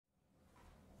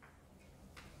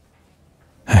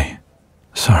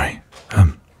Sorry,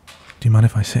 do you mind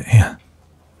if I sit here?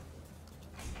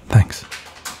 Thanks.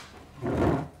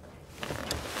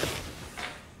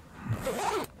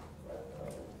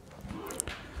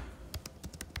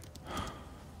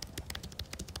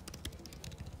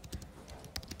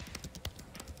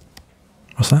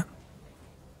 What's that?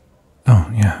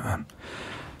 Oh, yeah,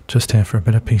 just here for a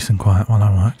bit of peace and quiet while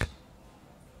I work.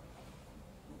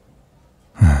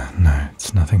 No,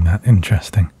 it's nothing that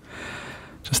interesting.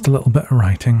 Just a little bit of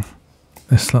writing.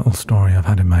 This little story I've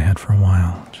had in my head for a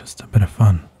while. Just a bit of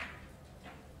fun.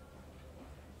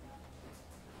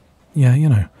 Yeah, you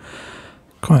know,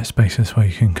 quiet spaces where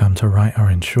you can come to write are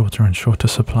in shorter and shorter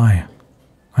supply.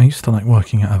 I used to like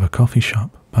working out of a coffee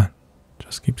shop, but it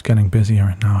just keeps getting busier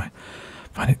and now I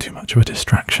find it too much of a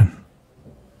distraction.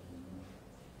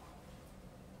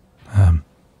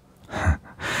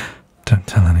 Don't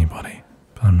tell anybody,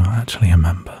 but I'm not actually a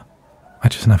member. I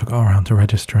just never got around to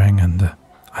registering and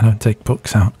I don't take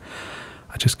books out.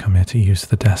 I just come here to use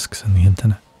the desks and the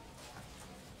internet.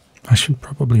 I should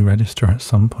probably register at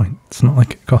some point. It's not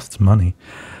like it costs money,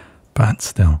 but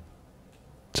still.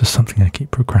 Just something I keep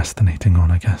procrastinating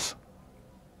on, I guess.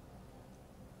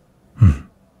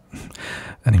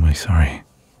 Anyway, sorry.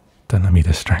 Don't let me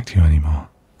distract you anymore.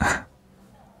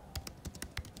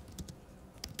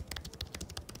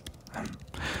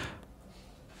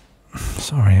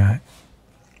 Sorry, I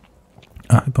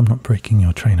hope I'm not breaking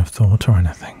your train of thought or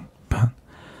anything, but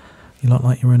you look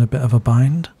like you're in a bit of a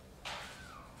bind.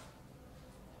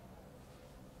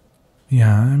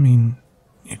 Yeah, I mean,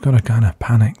 you've got a kind of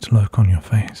panicked look on your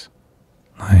face.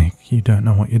 Like you don't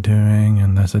know what you're doing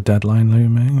and there's a deadline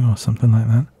looming or something like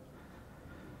that.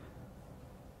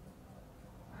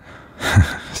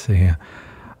 See,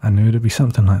 I knew it'd be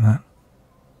something like that.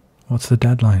 What's the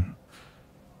deadline?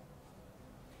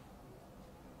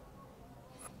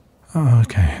 Oh,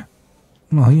 okay.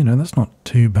 Well, you know, that's not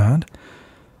too bad.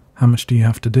 How much do you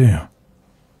have to do?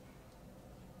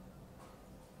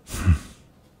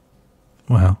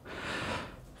 Well,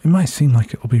 it might seem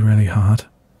like it will be really hard,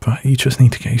 but you just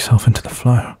need to get yourself into the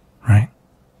flow, right?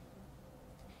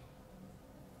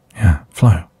 Yeah,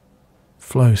 flow.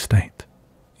 Flow state.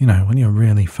 You know, when you're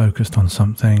really focused on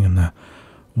something and the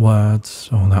words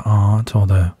or the art or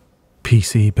the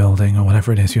PC building or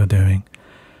whatever it is you're doing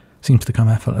seems to come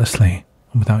effortlessly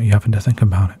without you having to think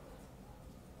about it.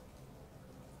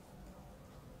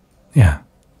 Yeah,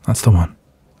 that's the one.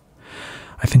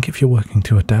 I think if you're working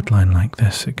to a deadline like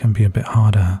this, it can be a bit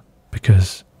harder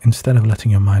because instead of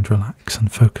letting your mind relax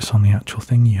and focus on the actual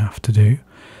thing you have to do,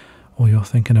 all you're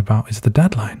thinking about is the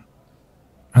deadline.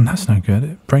 And that's no good,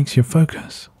 it breaks your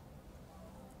focus.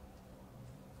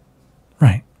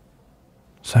 Right.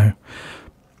 So,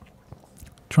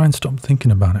 try and stop thinking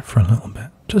about it for a little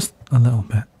bit. Just a little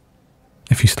bit.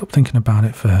 If you stop thinking about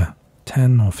it for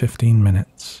 10 or 15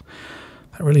 minutes,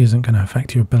 that really isn't going to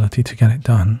affect your ability to get it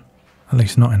done, at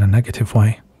least not in a negative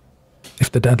way.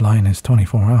 If the deadline is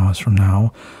 24 hours from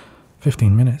now,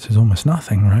 15 minutes is almost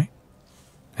nothing, right?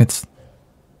 It's...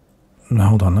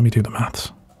 Hold on, let me do the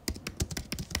maths.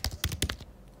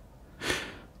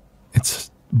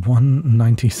 It's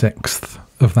 1/96th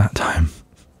of that time,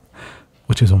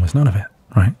 which is almost none of it,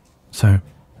 right? So,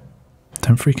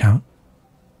 don't freak out.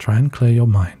 Try and clear your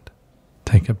mind.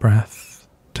 Take a breath,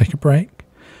 take a break,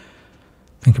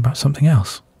 think about something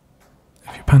else.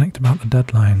 If you're panicked about the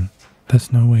deadline,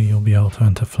 there's no way you'll be able to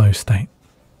enter flow state.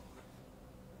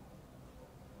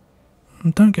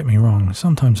 Don't get me wrong,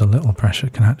 sometimes a little pressure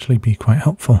can actually be quite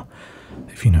helpful,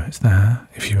 if you know it's there,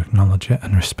 if you acknowledge it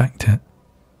and respect it,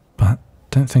 but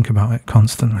don't think about it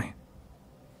constantly.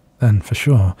 Then, for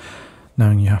sure,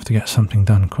 knowing you have to get something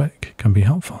done quick can be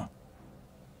helpful.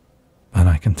 But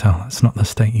I can tell that's not the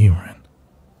state you were in.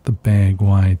 The big,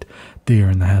 wide, deer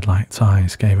in the headlights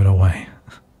eyes gave it away.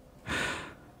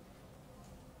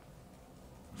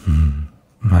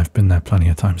 I've been there plenty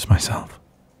of times myself.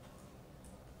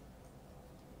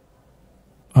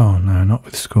 Oh no, not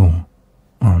with school.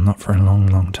 Well, not for a long,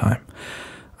 long time.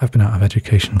 I've been out of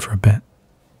education for a bit.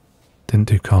 Didn't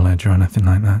do college or anything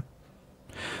like that.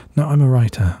 No, I'm a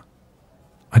writer.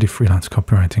 I do freelance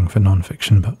copywriting for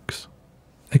non-fiction books.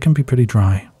 It can be pretty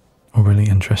dry or really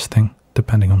interesting,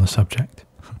 depending on the subject.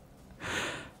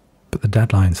 But the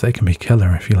deadlines, they can be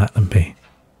killer if you let them be.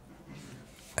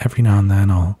 Every now and then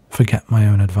I'll forget my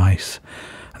own advice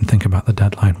and think about the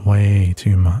deadline way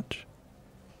too much.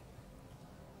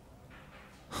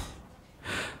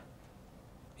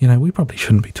 You know, we probably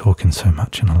shouldn't be talking so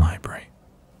much in a library.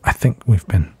 I think we've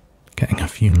been getting a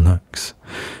few looks.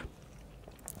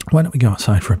 Why don't we go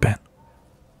outside for a bit?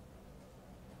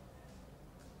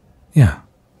 Yeah,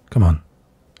 come on.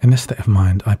 In this state of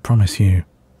mind, I promise you,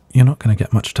 you're not going to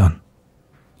get much done.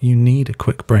 You need a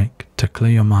quick break to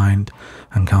clear your mind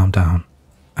and calm down.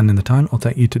 And in the time it'll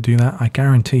take you to do that, I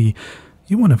guarantee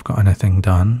you won't have got anything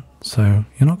done, so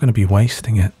you're not going to be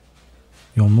wasting it.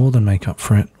 You'll more than make up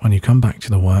for it when you come back to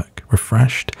the work,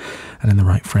 refreshed and in the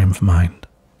right frame of mind.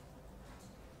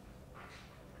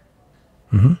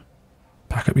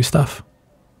 Pack up your stuff.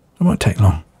 It won't take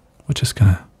long. We're just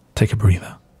going to take a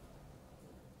breather.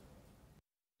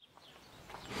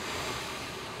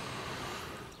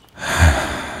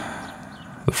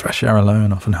 The fresh air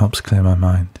alone often helps clear my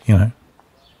mind, you know,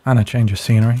 and a change of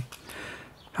scenery.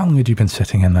 How long had you been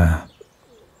sitting in there?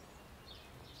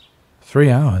 3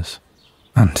 hours.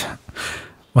 And,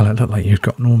 well, it looked like you'd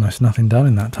gotten almost nothing done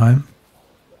in that time.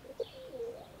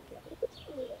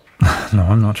 No,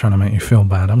 I'm not trying to make you feel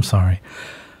bad, I'm sorry.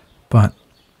 But,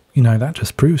 you know, that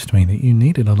just proves to me that you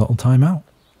needed a little time out.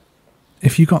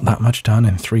 If you got that much done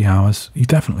in 3 hours, you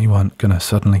definitely weren't going to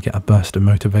suddenly get a burst of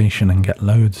motivation and get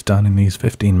loads done in these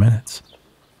 15 minutes.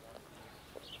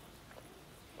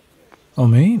 Oh,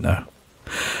 me? No.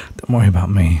 Don't worry about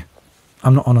me.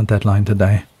 I'm not on a deadline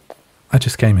today. I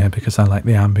just came here because I like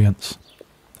the ambience.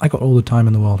 I got all the time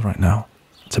in the world right now.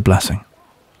 It's a blessing.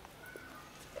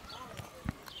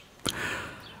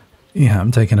 Yeah,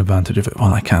 I'm taking advantage of it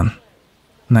while I can.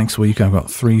 Next week I've got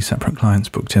 3 separate clients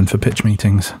booked in for pitch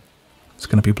meetings. It's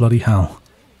going to be bloody hell.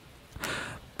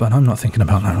 But I'm not thinking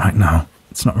about that right now.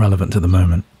 It's not relevant to the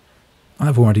moment.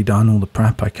 I've already done all the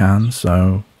prep I can,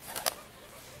 so...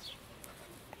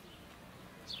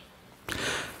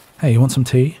 Hey, you want some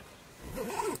tea?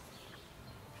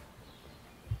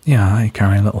 Yeah, I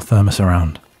carry a little thermos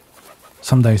around.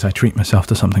 Some days I treat myself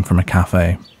to something from a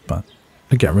cafe, but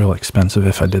it'd get real expensive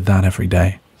if I did that every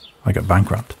day. I get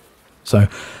bankrupt. So,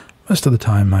 most of the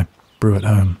time I brew at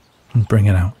home and bring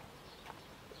it out.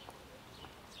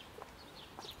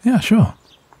 Yeah, sure.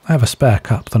 I have a spare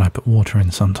cup that I put water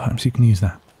in sometimes. You can use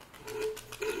that.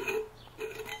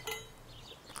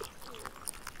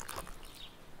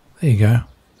 There you go.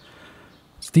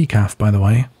 It's decaf, by the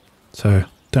way, so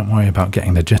don't worry about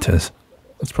getting the jitters.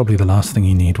 That's probably the last thing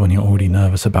you need when you're already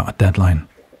nervous about a deadline.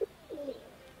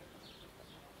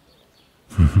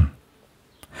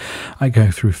 I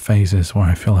go through phases where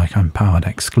I feel like I'm powered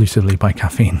exclusively by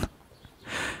caffeine.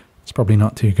 It's probably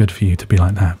not too good for you to be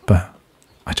like that, but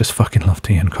I just fucking love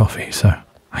tea and coffee, so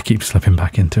I keep slipping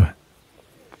back into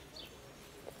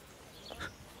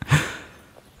it.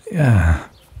 Yeah,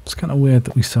 it's kind of weird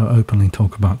that we so openly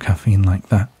talk about caffeine like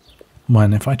that,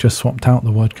 when if I just swapped out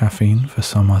the word caffeine for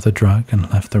some other drug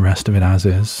and left the rest of it as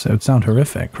is, it would sound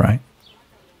horrific, right?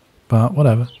 But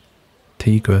whatever.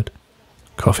 Tea good.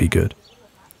 Coffee good.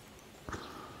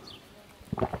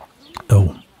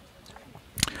 Oh.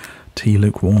 Tea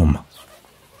lukewarm.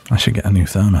 I should get a new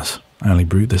thermos. I only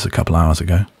brewed this a couple hours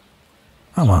ago.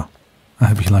 Oh well. I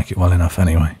hope you like it well enough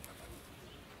anyway.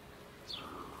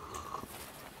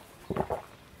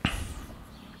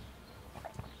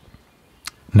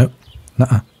 Nope.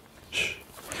 Nuh-uh. Shh.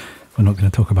 We're not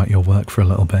going to talk about your work for a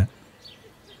little bit.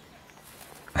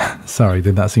 Sorry,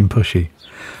 did that seem pushy?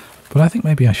 But I think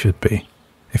maybe I should be.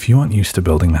 If you aren't used to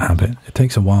building the habit, it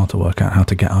takes a while to work out how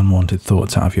to get unwanted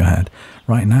thoughts out of your head.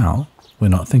 Right now, we're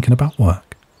not thinking about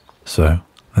work. So,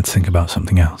 let's think about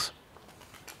something else.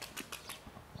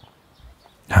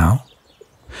 How?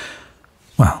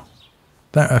 Well,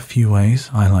 there are a few ways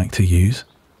I like to use.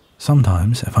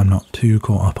 Sometimes, if I'm not too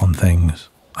caught up on things,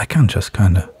 I can just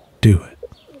kind of do it,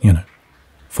 you know.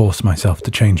 Force myself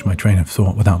to change my train of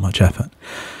thought without much effort,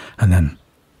 and then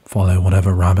follow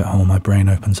whatever rabbit hole my brain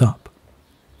opens up.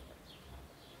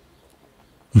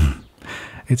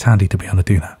 It's handy to be able to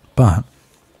do that, but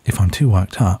if I'm too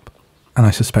worked up, and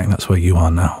I suspect that's where you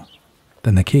are now,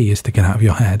 then the key is to get out of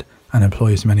your head and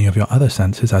employ as many of your other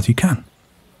senses as you can.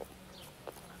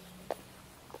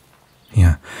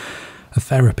 Yeah, a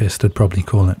therapist would probably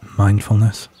call it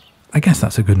mindfulness. I guess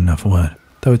that's a good enough word,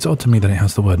 though it's odd to me that it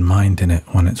has the word mind in it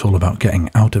when it's all about getting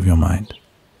out of your mind.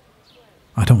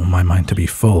 I don't want my mind to be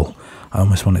full, I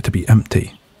almost want it to be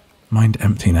empty. Mind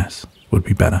emptiness would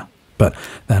be better, but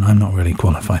then I'm not really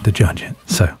qualified to judge it,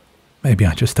 so maybe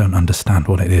I just don't understand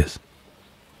what it is.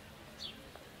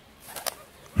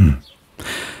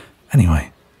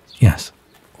 Anyway, yes,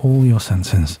 all your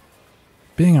senses.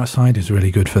 Being outside is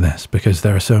really good for this because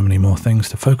there are so many more things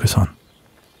to focus on.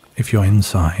 If you're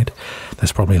inside,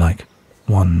 there's probably like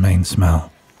one main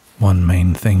smell, one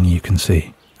main thing you can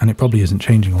see, and it probably isn't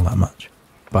changing all that much.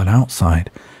 But outside,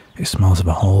 it smells of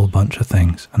a whole bunch of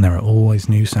things, and there are always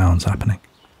new sounds happening.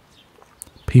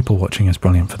 People watching is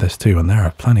brilliant for this too, and there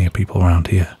are plenty of people around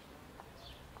here.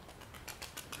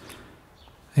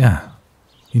 Yeah.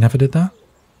 You never did that?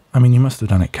 I mean, you must have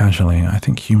done it casually. I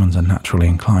think humans are naturally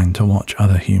inclined to watch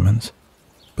other humans.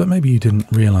 But maybe you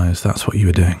didn't realise that's what you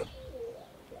were doing.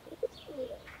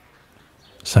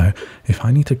 So, if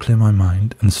I need to clear my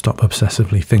mind and stop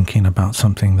obsessively thinking about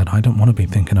something that I don't want to be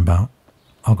thinking about,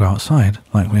 I'll go outside,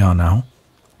 like we are now,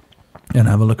 and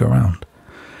have a look around.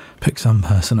 Pick some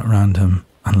person at random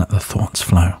and let the thoughts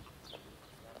flow.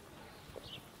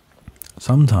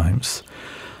 Sometimes,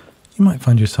 you might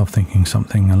find yourself thinking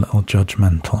something a little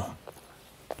judgmental.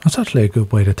 That's actually a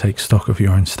good way to take stock of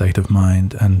your own state of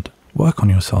mind and work on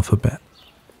yourself a bit.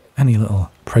 Any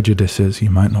little prejudices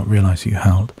you might not realise you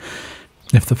held.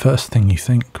 If the first thing you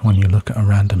think when you look at a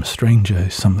random stranger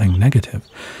is something negative,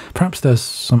 perhaps there's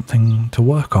something to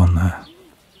work on there.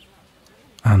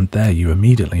 And there you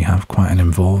immediately have quite an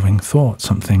involving thought,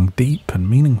 something deep and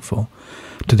meaningful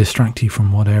to distract you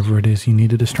from whatever it is you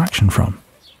need a distraction from.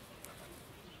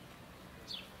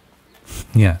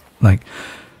 Yeah, like,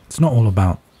 it's not all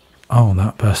about, oh,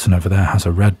 that person over there has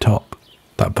a red top,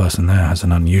 that person there has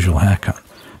an unusual haircut,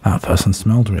 that person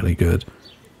smelled really good,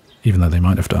 even though they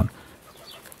might have done.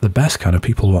 The best kind of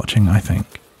people watching, I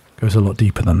think, goes a lot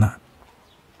deeper than that.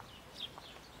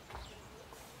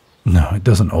 No, it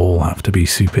doesn't all have to be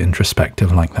super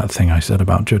introspective like that thing I said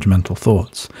about judgmental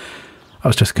thoughts. I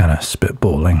was just kind of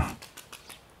spitballing.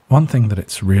 One thing that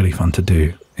it's really fun to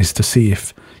do is to see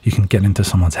if you can get into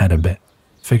someone's head a bit,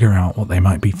 figure out what they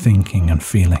might be thinking and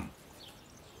feeling.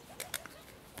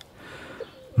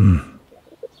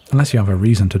 Unless you have a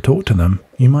reason to talk to them,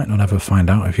 you might not ever find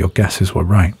out if your guesses were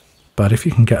right. But if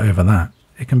you can get over that,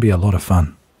 it can be a lot of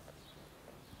fun.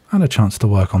 And a chance to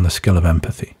work on the skill of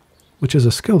empathy, which is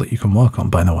a skill that you can work on,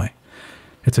 by the way.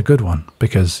 It's a good one,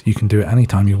 because you can do it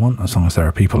anytime you want as long as there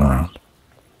are people around.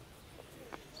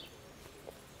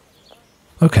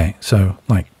 Okay, so,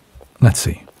 let's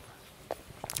see.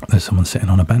 There's someone sitting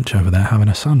on a bench over there having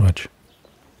a sandwich.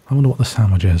 I wonder what the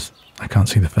sandwich is. I can't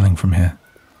see the filling from here.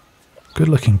 Good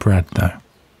looking bread, though.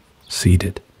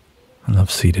 Seeded. I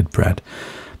love seeded bread.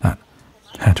 That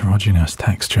heterogeneous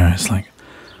texture is like,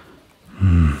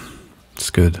 it's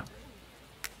good.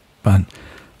 But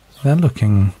they're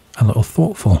looking a little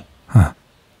thoughtful, huh?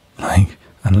 Like,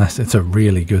 unless it's a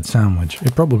really good sandwich,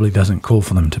 it probably doesn't call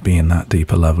for them to be in that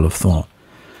deeper level of thought.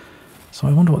 So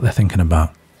I wonder what they're thinking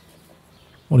about.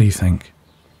 What do you think?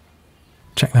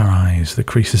 Check their eyes, the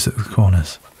creases at the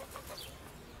corners.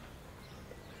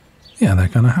 Yeah, they're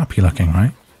kind of happy looking,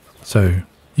 right? So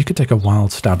you could take a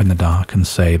wild stab in the dark and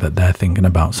say that they're thinking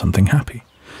about something happy.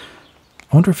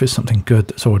 I wonder if it's something good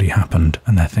that's already happened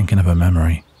and they're thinking of a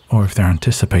memory, or if they're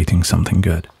anticipating something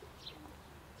good.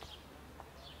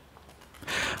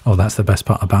 Oh, that's the best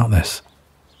part about this.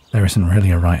 There isn't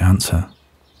really a right answer.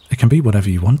 It can be whatever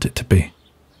you want it to be.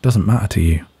 It doesn't matter to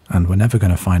you, and we're never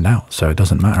going to find out, so it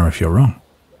doesn't matter if you're wrong.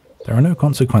 There are no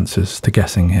consequences to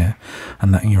guessing here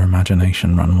and letting your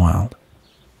imagination run wild.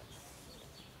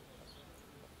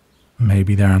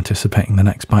 Maybe they're anticipating the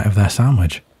next bite of their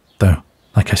sandwich, though,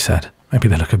 like I said, maybe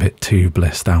they look a bit too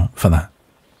blissed out for that.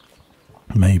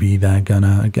 Maybe they're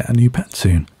gonna get a new pet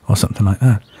soon, or something like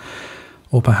that.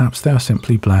 Or perhaps they are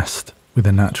simply blessed with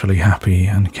a naturally happy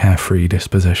and carefree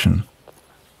disposition.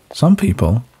 Some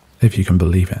people, if you can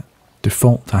believe it,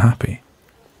 default to happy.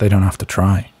 They don't have to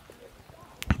try.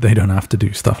 They don't have to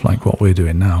do stuff like what we're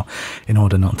doing now in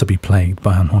order not to be plagued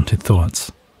by unwanted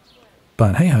thoughts.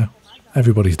 But hey-ho,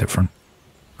 everybody's different.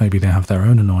 Maybe they have their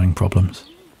own annoying problems.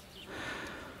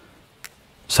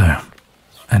 So,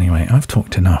 anyway, I've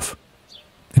talked enough.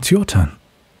 It's your turn.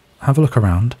 Have a look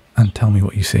around and tell me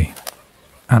what you see.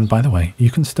 And by the way,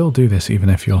 you can still do this even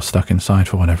if you're stuck inside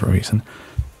for whatever reason.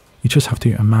 You just have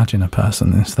to imagine a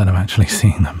person instead of actually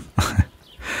seeing them.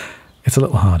 It's a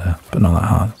little harder, but not that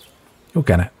hard. You'll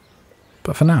get it.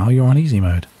 But for now, you're on easy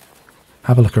mode.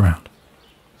 Have a look around.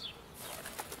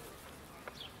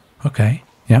 Okay,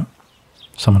 yep.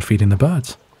 Someone feeding the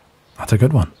birds. That's a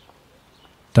good one.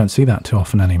 Don't see that too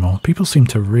often anymore. People seem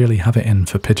to really have it in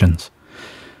for pigeons.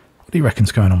 What do you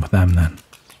reckon's going on with them then?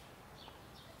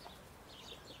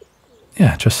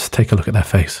 Yeah, just take a look at their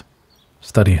face.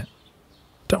 Study it.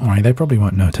 Don't worry, they probably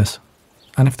won't notice.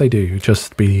 And if they do,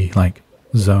 just be,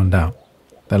 zoned out.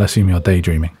 They'll assume you're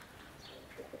daydreaming.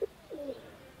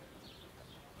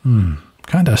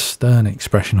 Kind of stern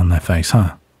expression on their face,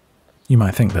 huh? You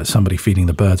might think that somebody feeding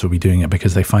the birds will be doing it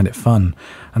because they find it fun,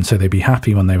 and so they'd be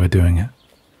happy when they were doing it.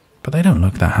 But they don't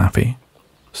look that happy.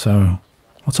 So,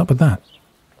 what's up with that?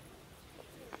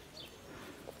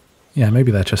 Yeah,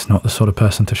 maybe they're just not the sort of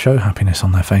person to show happiness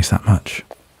on their face that much.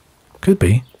 Could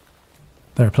be.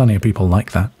 There are plenty of people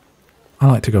like that. I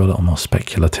like to go a little more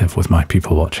speculative with my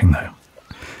people watching, though.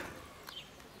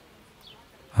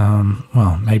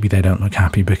 Well, maybe they don't look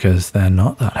happy because they're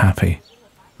not that happy.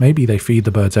 Maybe they feed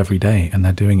the birds every day and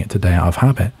they're doing it today out of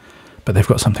habit, but they've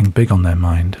got something big on their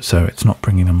mind, so it's not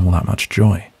bringing them all that much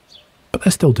joy. But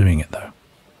they're still doing it, though,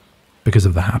 because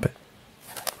of the habit.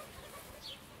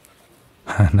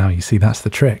 Now you see, that's the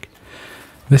trick.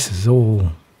 This is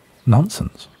all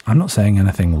nonsense. I'm not saying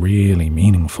anything really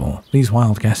meaningful. These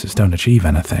wild guesses don't achieve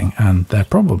anything, and they're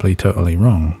probably totally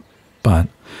wrong. But,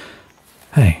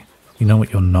 hey, you know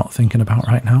what you're not thinking about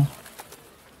right now?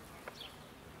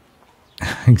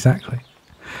 Exactly.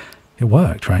 It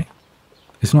worked, right?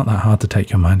 It's not that hard to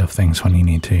take your mind off things when you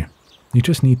need to. You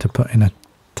just need to put in a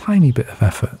tiny bit of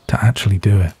effort to actually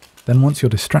do it. Then once you're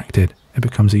distracted, it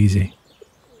becomes easy.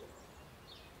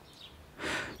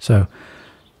 So,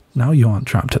 now you aren't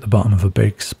trapped at the bottom of a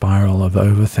big spiral of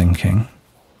overthinking.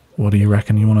 What do you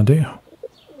reckon you want to do?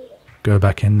 Go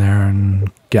back in there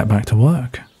and get back to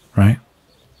work, right?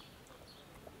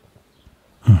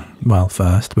 Well,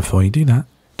 first, before you do that,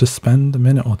 just spend a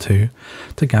minute or two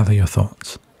to gather your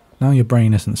thoughts. Now your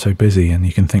brain isn't so busy and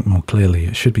you can think more clearly.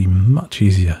 It should be much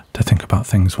easier to think about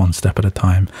things one step at a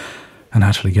time and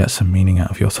actually get some meaning out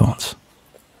of your thoughts.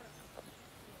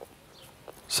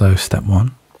 So, step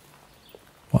one.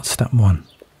 What's step one?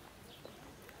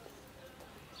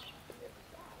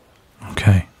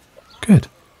 Okay, good.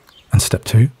 And step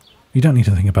two? You don't need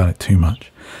to think about it too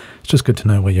much. It's just good to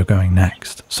know where you're going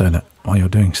next, so that while you're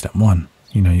doing step one,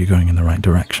 you know you're going in the right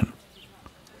direction.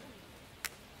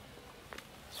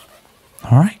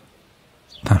 Alright,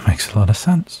 that makes a lot of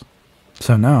sense.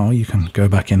 So now you can go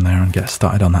back in there and get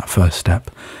started on that first step,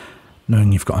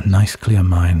 knowing you've got a nice clear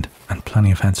mind and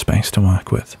plenty of headspace to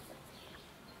work with.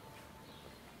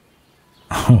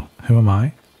 Oh, who am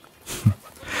I?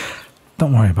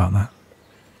 Don't worry about that.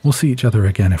 We'll see each other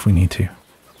again if we need to.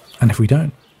 And if we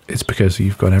don't, it's because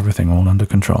you've got everything all under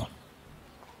control.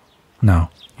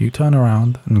 Now, you turn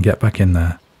around and get back in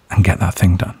there and get that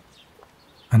thing done.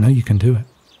 I know you can do it.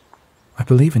 I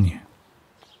believe in you.